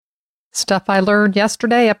Stuff I Learned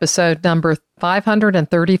Yesterday, episode number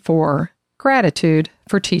 534, Gratitude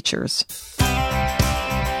for Teachers.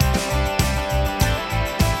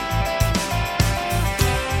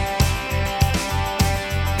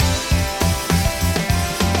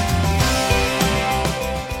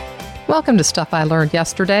 Welcome to Stuff I Learned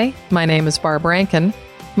Yesterday. My name is Barb Rankin.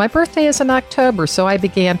 My birthday is in October, so I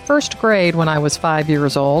began first grade when I was 5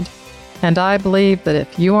 years old. And I believe that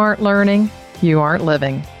if you aren't learning, you aren't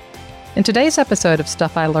living. In today's episode of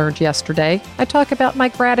Stuff I Learned Yesterday, I talk about my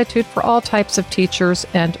gratitude for all types of teachers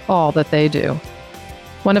and all that they do.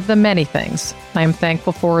 One of the many things I am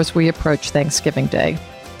thankful for as we approach Thanksgiving Day.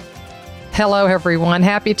 Hello, everyone.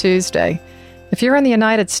 Happy Tuesday. If you're in the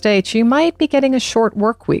United States, you might be getting a short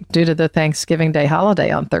work week due to the Thanksgiving Day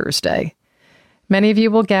holiday on Thursday. Many of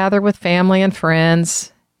you will gather with family and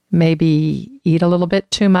friends, maybe eat a little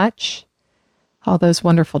bit too much, all those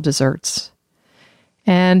wonderful desserts.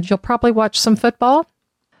 And you'll probably watch some football.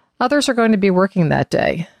 Others are going to be working that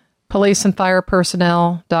day. Police and fire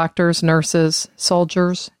personnel, doctors, nurses,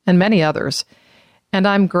 soldiers, and many others. And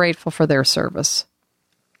I'm grateful for their service.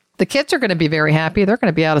 The kids are going to be very happy. They're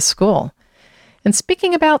going to be out of school. And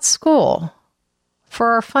speaking about school,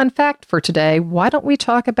 for our fun fact for today, why don't we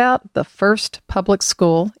talk about the first public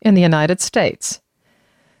school in the United States?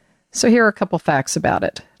 So here are a couple facts about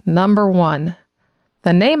it. Number one,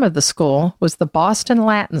 the name of the school was the Boston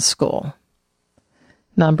Latin School.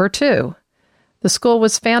 Number two, the school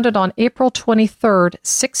was founded on April 23rd,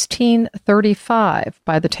 1635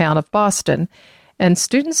 by the town of Boston, and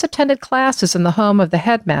students attended classes in the home of the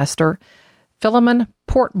headmaster, Philemon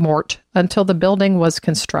Portmort, until the building was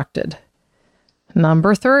constructed.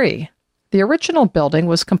 Number three, the original building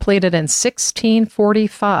was completed in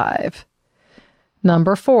 1645.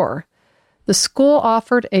 Number four, the school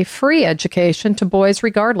offered a free education to boys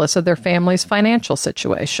regardless of their family's financial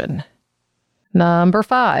situation. Number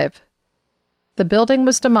five, the building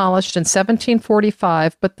was demolished in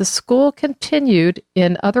 1745, but the school continued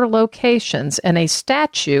in other locations, and a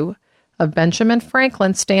statue of Benjamin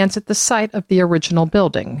Franklin stands at the site of the original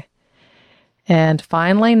building. And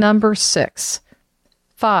finally, number six,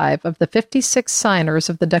 5 of the 56 signers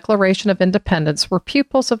of the Declaration of Independence were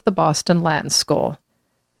pupils of the Boston Latin School: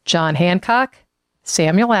 John Hancock,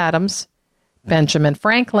 Samuel Adams, Benjamin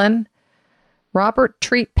Franklin, Robert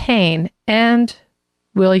Treat Paine, and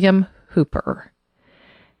William Hooper.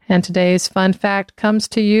 And today's fun fact comes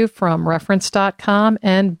to you from reference.com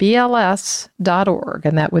and bls.org,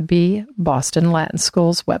 and that would be Boston Latin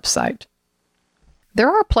School's website. There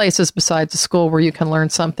are places besides the school where you can learn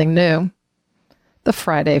something new. The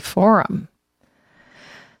Friday Forum.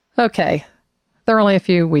 Okay. There are only a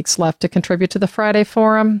few weeks left to contribute to the Friday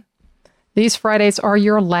Forum. These Fridays are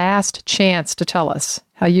your last chance to tell us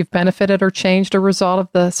how you've benefited or changed a result of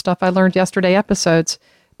the Stuff I Learned Yesterday episodes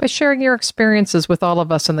by sharing your experiences with all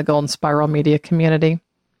of us in the Golden Spiral Media community.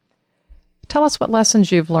 Tell us what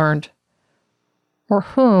lessons you've learned, or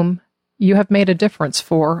whom you have made a difference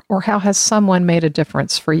for, or how has someone made a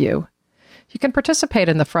difference for you. You can participate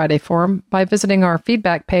in the Friday Forum by visiting our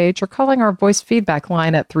feedback page or calling our voice feedback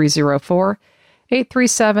line at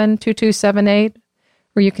 304-837-2278,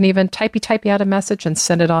 or you can even typey out a message and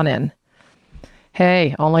send it on in.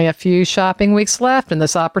 Hey, only a few shopping weeks left and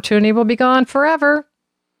this opportunity will be gone forever.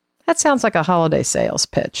 That sounds like a holiday sales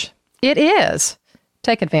pitch. It is.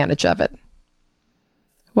 Take advantage of it.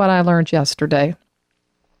 What I learned yesterday.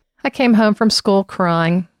 I came home from school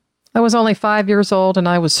crying. I was only 5 years old and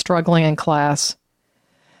I was struggling in class.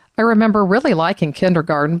 I remember really liking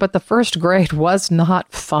kindergarten, but the first grade was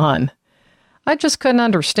not fun. I just couldn't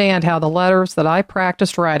understand how the letters that I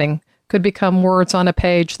practiced writing could become words on a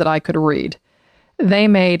page that I could read. They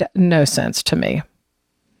made no sense to me.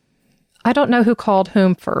 I don't know who called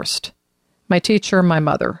whom first, my teacher or my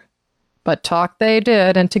mother. But talk they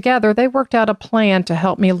did, and together they worked out a plan to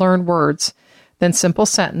help me learn words, then simple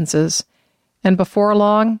sentences, and before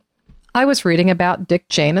long, I was reading about Dick,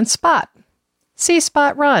 Jane, and Spot. See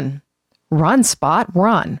Spot run. Run, Spot,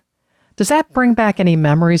 run. Does that bring back any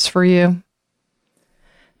memories for you?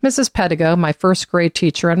 Mrs. Pedigo, my first grade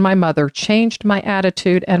teacher, and my mother changed my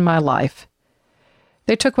attitude and my life.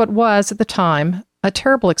 They took what was, at the time, a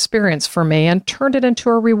terrible experience for me and turned it into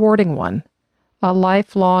a rewarding one, a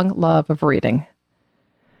lifelong love of reading.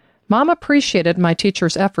 Mom appreciated my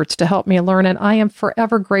teacher's efforts to help me learn, and I am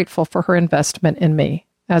forever grateful for her investment in me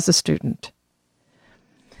as a student.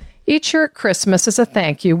 Each year at Christmas, as a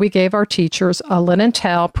thank you, we gave our teachers a linen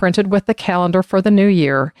towel printed with the calendar for the new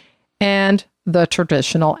year and the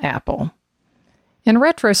traditional apple. In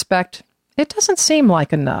retrospect, it doesn't seem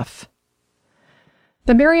like enough.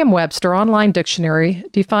 The Merriam-Webster Online Dictionary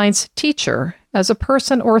defines teacher as a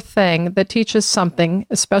person or thing that teaches something,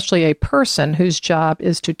 especially a person whose job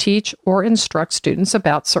is to teach or instruct students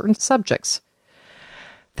about certain subjects.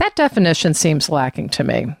 That definition seems lacking to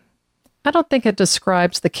me. I don't think it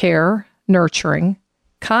describes the care, nurturing,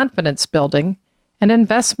 confidence building, and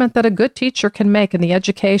investment that a good teacher can make in the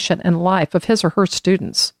education and life of his or her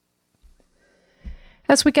students.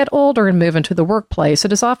 As we get older and move into the workplace,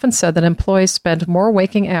 it is often said that employees spend more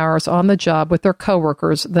waking hours on the job with their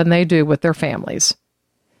coworkers than they do with their families.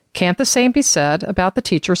 Can't the same be said about the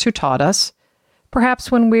teachers who taught us,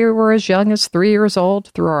 perhaps when we were as young as 3 years old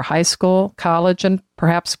through our high school, college, and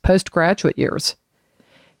perhaps postgraduate years?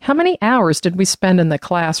 How many hours did we spend in the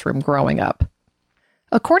classroom growing up?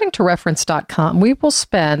 According to Reference.com, we will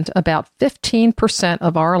spend about 15%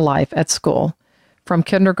 of our life at school, from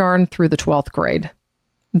kindergarten through the 12th grade.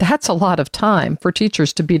 That's a lot of time for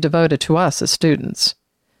teachers to be devoted to us as students.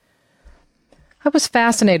 I was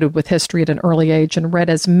fascinated with history at an early age and read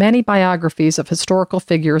as many biographies of historical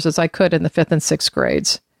figures as I could in the 5th and 6th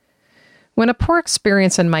grades. When a poor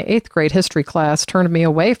experience in my 8th grade history class turned me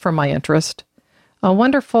away from my interest, a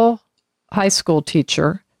wonderful high school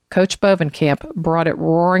teacher, Coach Bovenkamp, brought it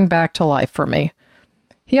roaring back to life for me.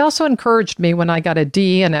 He also encouraged me when I got a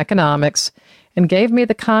D in economics and gave me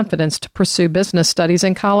the confidence to pursue business studies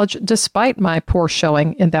in college despite my poor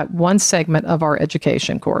showing in that one segment of our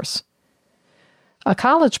education course. A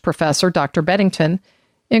college professor, Dr. Beddington,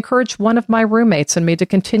 encouraged one of my roommates and me to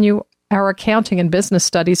continue our accounting and business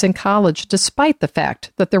studies in college despite the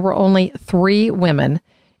fact that there were only 3 women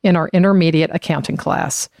in our intermediate accounting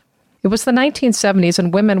class. It was the 1970s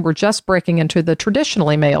and women were just breaking into the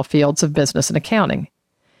traditionally male fields of business and accounting.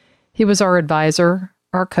 He was our advisor,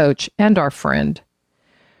 our coach, and our friend.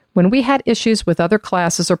 When we had issues with other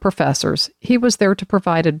classes or professors, he was there to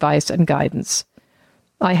provide advice and guidance.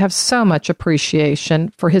 I have so much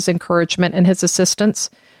appreciation for his encouragement and his assistance,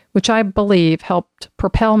 which I believe helped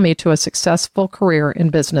propel me to a successful career in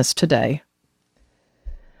business today.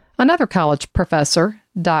 Another college professor,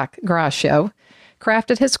 Doc Gracio,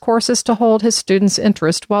 crafted his courses to hold his students'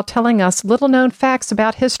 interest while telling us little-known facts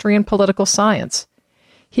about history and political science.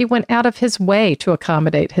 He went out of his way to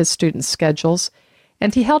accommodate his students' schedules,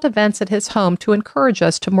 and he held events at his home to encourage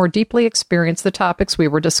us to more deeply experience the topics we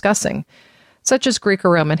were discussing, such as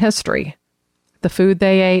Greco-Roman history, the food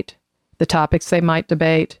they ate, the topics they might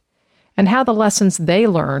debate, and how the lessons they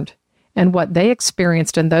learned and what they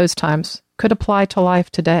experienced in those times could apply to life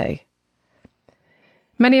today.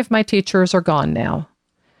 Many of my teachers are gone now,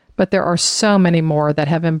 but there are so many more that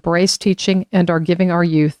have embraced teaching and are giving our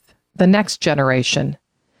youth, the next generation,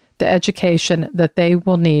 the education that they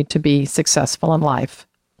will need to be successful in life.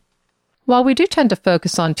 While we do tend to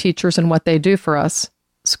focus on teachers and what they do for us,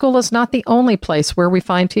 school is not the only place where we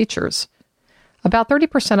find teachers. About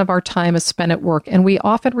 30% of our time is spent at work, and we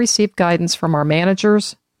often receive guidance from our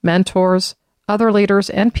managers, mentors, other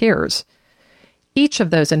leaders, and peers. Each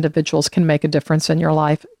of those individuals can make a difference in your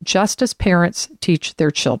life, just as parents teach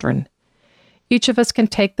their children. Each of us can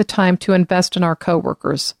take the time to invest in our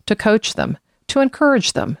coworkers, to coach them, to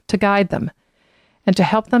encourage them, to guide them, and to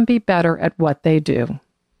help them be better at what they do.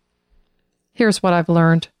 Here's what I've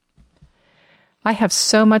learned. I have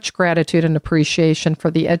so much gratitude and appreciation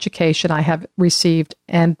for the education I have received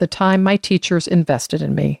and the time my teachers invested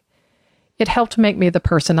in me. It helped make me the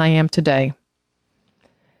person I am today.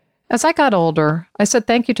 As I got older, I said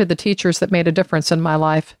thank you to the teachers that made a difference in my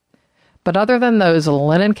life. But other than those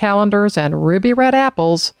linen calendars and ruby red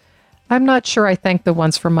apples, I'm not sure I thank the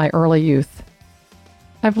ones from my early youth.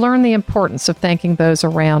 I've learned the importance of thanking those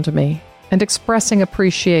around me and expressing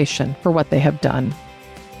appreciation for what they have done.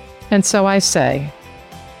 And so I say,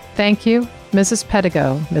 thank you, Mrs.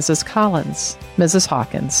 Pedigo, Mrs. Collins, Mrs.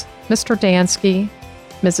 Hawkins, Mr. Dansky,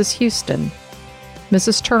 Mrs. Houston,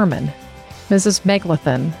 Mrs. Turman, Mrs.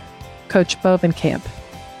 Meglathan, Coach Bovenkamp,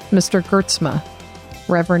 Mr. Gertzma,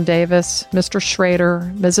 Reverend Davis, Mr.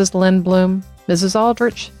 Schrader, Mrs. Lindblom, Mrs.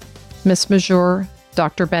 Aldrich, Miss Major,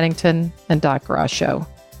 Dr. Bennington, and Doc Gracio,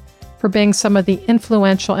 for being some of the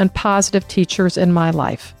influential and positive teachers in my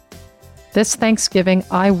life. This Thanksgiving,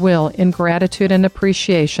 I will, in gratitude and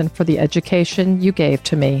appreciation for the education you gave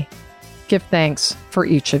to me, give thanks for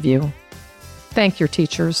each of you. Thank your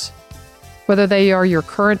teachers. Whether they are your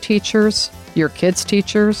current teachers, your kids'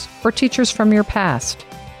 teachers, or teachers from your past.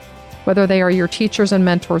 Whether they are your teachers and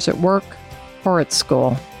mentors at work or at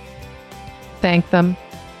school. Thank them.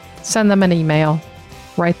 Send them an email.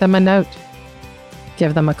 Write them a note.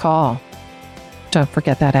 Give them a call. Don't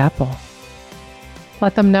forget that apple.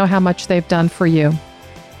 Let them know how much they've done for you.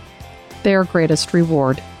 Their greatest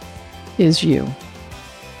reward is you.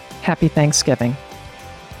 Happy Thanksgiving.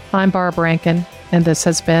 I'm Barb Rankin, and this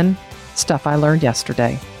has been Stuff I Learned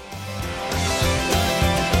Yesterday.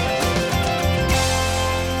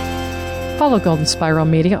 Follow Golden Spiral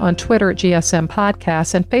Media on Twitter at GSM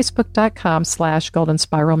Podcasts and Facebook.com/Golden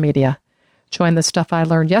Spiral Media. Join the Stuff I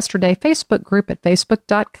Learned Yesterday Facebook group at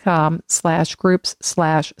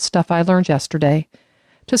Facebook.com/groups/Stuff I Learned Yesterday.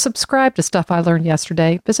 To subscribe to Stuff I Learned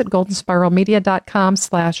Yesterday, visit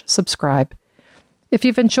GoldenSpiralMedia.com/subscribe. If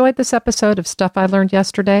you've enjoyed this episode of Stuff I Learned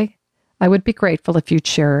Yesterday, I would be grateful if you'd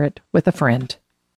share it with a friend.